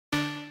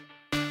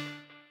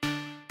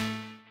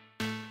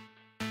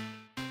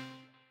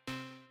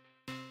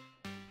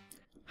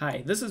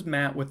Hi, this is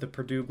Matt with the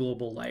Purdue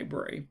Global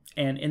Library,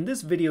 and in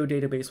this video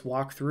database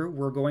walkthrough,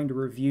 we're going to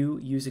review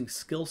using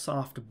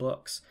Skillsoft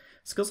Books.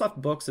 Skillsoft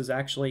Books is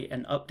actually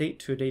an update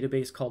to a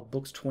database called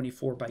Books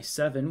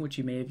 24/7, which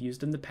you may have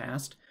used in the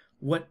past.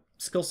 What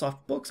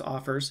Skillsoft Books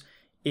offers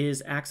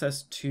is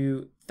access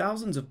to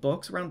thousands of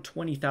books, around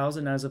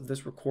 20,000 as of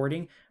this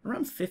recording,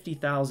 around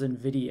 50,000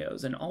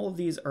 videos, and all of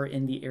these are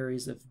in the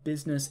areas of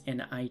business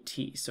and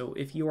IT. So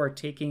if you are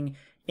taking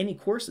any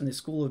course in the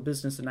School of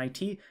Business and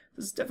IT,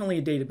 this is definitely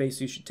a database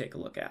you should take a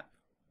look at.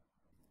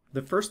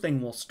 The first thing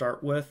we'll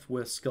start with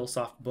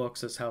Skillsoft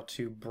Books is how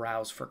to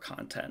browse for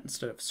content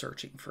instead of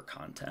searching for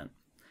content.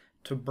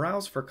 To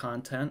browse for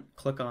content,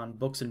 click on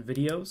Books and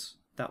Videos.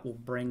 That will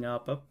bring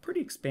up a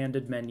pretty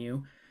expanded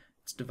menu.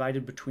 It's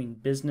divided between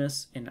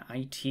business and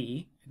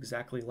IT,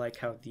 exactly like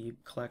how the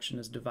collection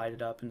is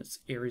divided up in its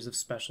areas of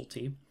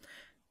specialty.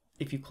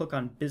 If you click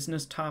on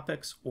business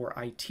topics or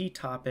IT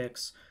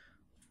topics,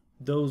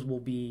 those will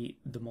be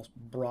the most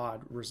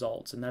broad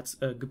results, and that's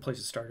a good place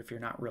to start if you're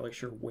not really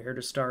sure where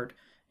to start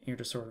and you're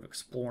just sort of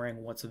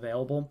exploring what's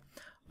available.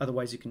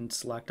 Otherwise, you can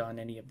select on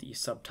any of the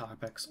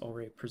subtopics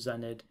already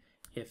presented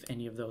if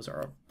any of those are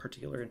of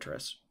particular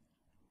interest.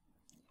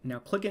 Now,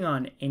 clicking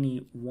on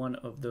any one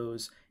of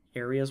those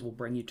areas will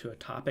bring you to a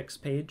topics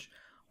page.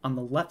 On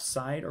the left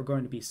side are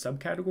going to be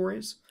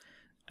subcategories,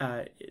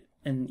 and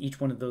each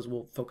one of those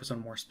will focus on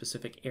a more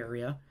specific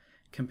area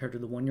compared to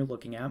the one you're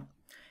looking at.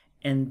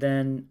 And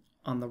then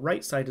on the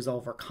right side is all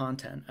of our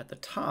content. At the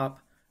top,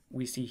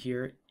 we see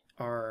here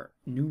are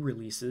new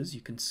releases.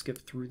 You can skip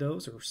through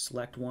those or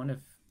select one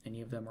if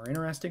any of them are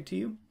interesting to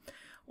you,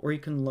 or you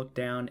can look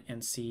down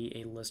and see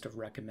a list of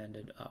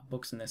recommended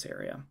books in this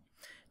area.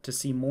 To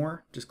see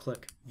more, just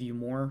click View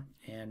More,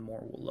 and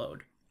more will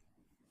load.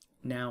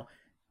 Now,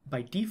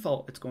 by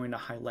default, it's going to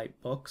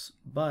highlight books,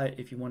 but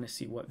if you want to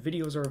see what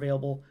videos are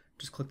available,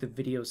 just click the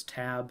Videos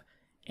tab,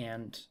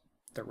 and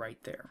they're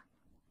right there.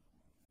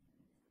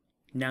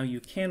 Now you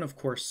can, of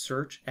course,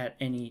 search at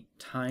any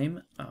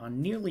time. On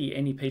nearly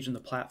any page in the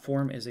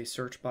platform is a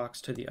search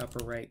box to the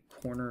upper right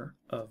corner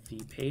of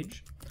the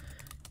page.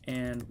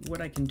 And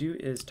what I can do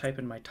is type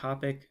in my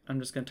topic.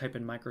 I'm just going to type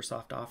in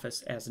Microsoft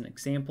Office as an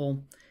example.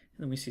 And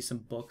then we see some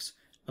books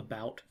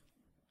about,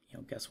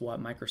 guess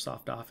what,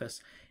 Microsoft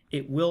Office.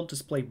 It will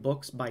display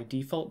books by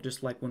default,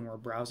 just like when we're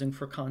browsing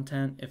for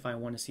content. If I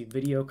want to see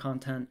video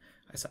content,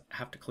 I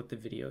have to click the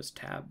Videos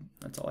tab.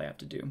 That's all I have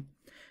to do.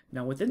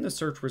 Now within the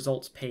search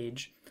results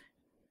page,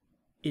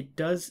 it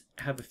does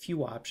have a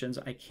few options.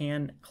 I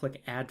can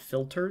click Add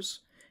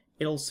Filters.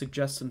 It'll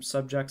suggest some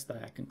subjects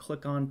that I can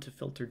click on to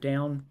filter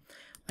down.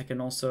 I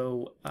can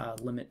also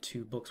limit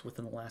to books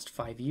within the last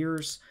 5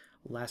 years,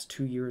 last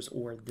 2 years,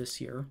 or this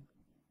year.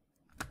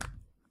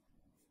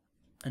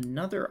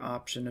 Another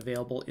option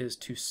available is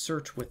to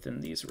search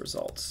within these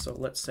results. So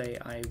let's say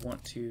I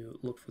want to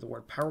look for the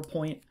word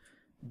PowerPoint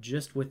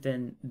just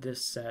within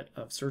this set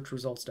of search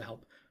results to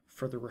help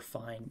further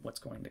refine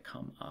what's going to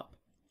come up.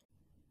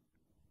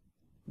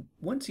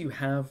 Once you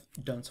have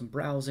done some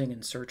browsing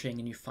and searching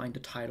and you find a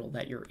title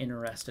that you're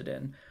interested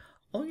in,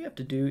 all you have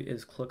to do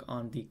is click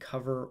on the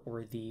cover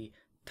or the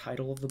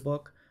title of the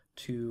book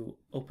to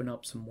open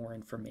up some more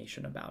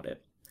information about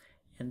it.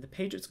 And the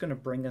page it's going to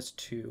bring us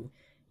to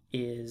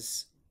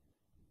is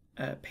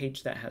a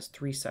page that has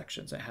 3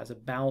 sections. It has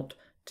About,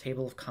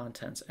 Table of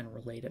Contents, and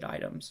Related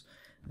Items.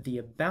 The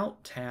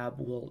About tab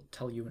will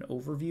tell you an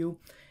overview,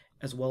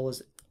 as well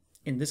as,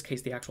 in this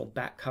case, the actual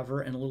back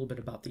cover and a little bit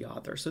about the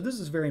author. So this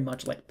is very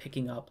much like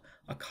picking up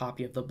a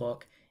copy of the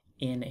book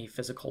in a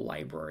physical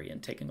library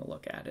and taking a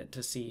look at it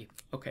to see,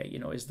 okay,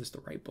 is this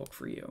the right book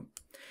for you?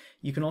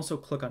 You can also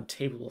click on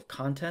Table of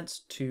Contents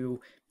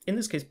to, in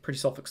this case, pretty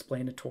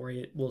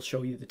self-explanatory. It will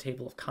show you the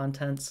table of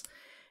contents.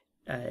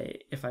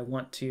 If I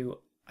want to,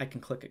 I can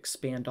click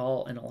Expand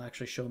All, and it'll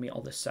actually show me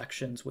all the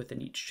sections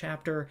within each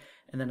chapter,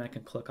 and then I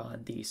can click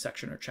on the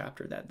section or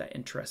chapter that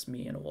interests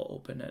me, and it will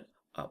open it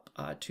up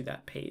to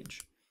that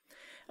page.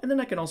 And then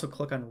I can also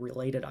click on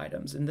Related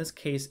Items. In this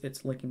case,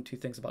 it's linking to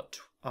things about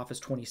Office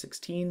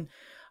 2016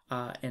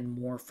 and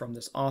more from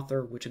this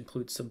author, which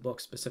includes some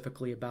books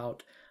specifically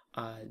about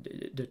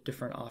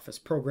different Office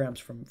programs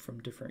from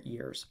different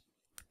years.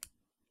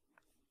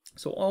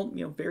 So all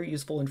very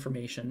useful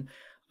information.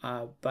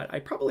 But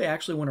I probably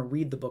actually want to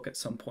read the book at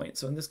some point.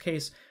 So in this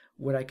case,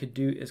 what I could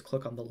do is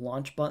click on the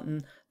Launch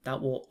button.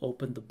 That will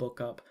open the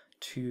book up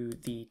to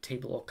the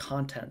table of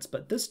contents,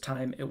 but this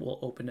time it will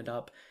open it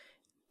up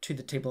to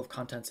the table of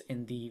contents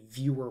in the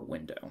viewer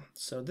window.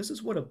 So this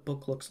is what a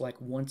book looks like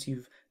once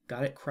you've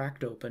got it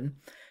cracked open.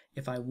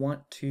 If I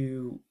want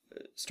to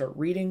start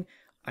reading,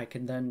 I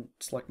can then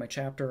select my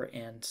chapter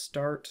and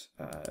start.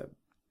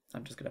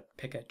 I'm just going to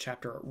pick a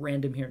chapter at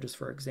random here just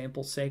for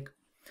example's sake.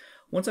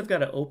 Once I've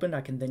got it open,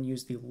 I can then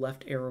use the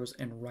left arrows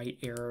and right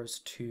arrows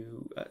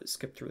to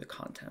skip through the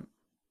content.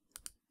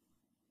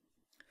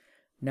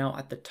 Now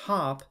at the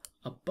top,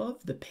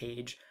 above the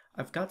page,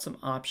 I've got some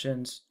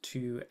options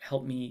to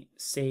help me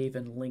save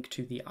and link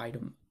to the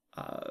item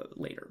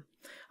later.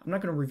 I'm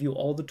not going to review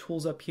all the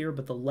tools up here,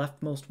 but the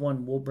leftmost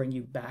one will bring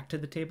you back to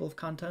the table of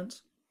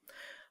contents.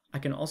 I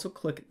can also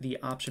click the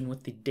option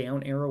with the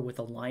down arrow with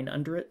a line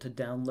under it to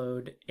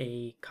download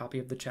a copy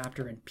of the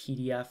chapter in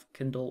PDF,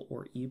 Kindle,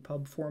 or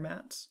EPUB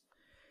formats.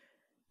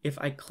 If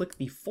I click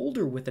the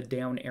folder with a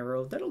down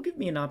arrow, that'll give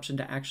me an option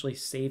to actually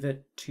save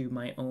it to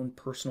my own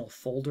personal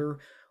folder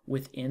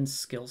within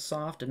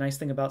Skillsoft. A nice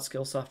thing about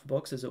Skillsoft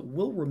Books is it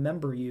will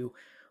remember you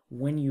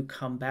when you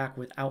come back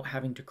without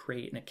having to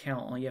create an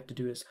account. All you have to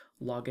do is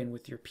log in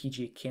with your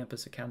PG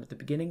Campus account at the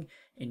beginning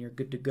and you're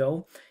good to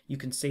go. You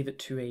can save it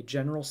to a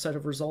general set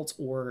of results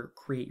or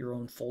create your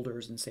own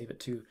folders and save it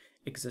to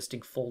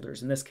existing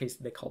folders. In this case,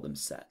 they call them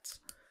sets.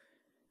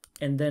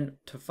 And then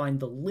to find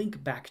the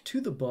link back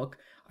to the book,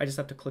 I just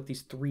have to click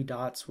these three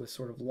dots with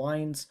sort of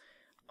lines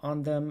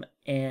on them.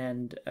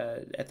 And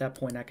at that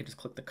point, I can just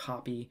click the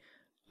copy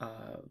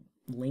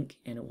link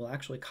and it will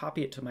actually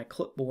copy it to my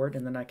clipboard,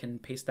 and then I can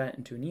paste that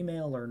into an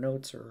email or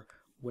notes or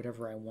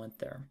whatever I want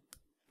there.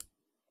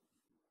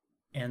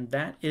 And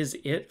that is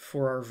it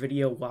for our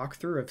video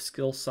walkthrough of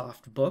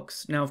Skillsoft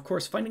Books. Now, of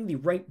course, finding the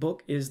right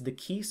book is the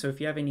key. So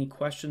if you have any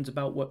questions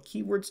about what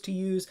keywords to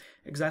use,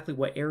 exactly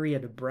what area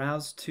to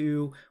browse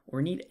to,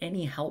 or need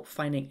any help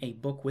finding a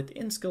book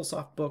within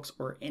Skillsoft Books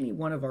or any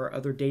one of our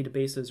other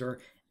databases, or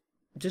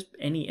just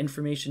any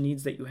information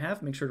needs that you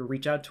have, make sure to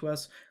reach out to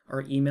us.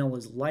 Our email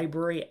is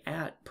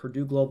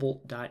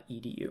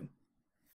library@purdueglobal.edu.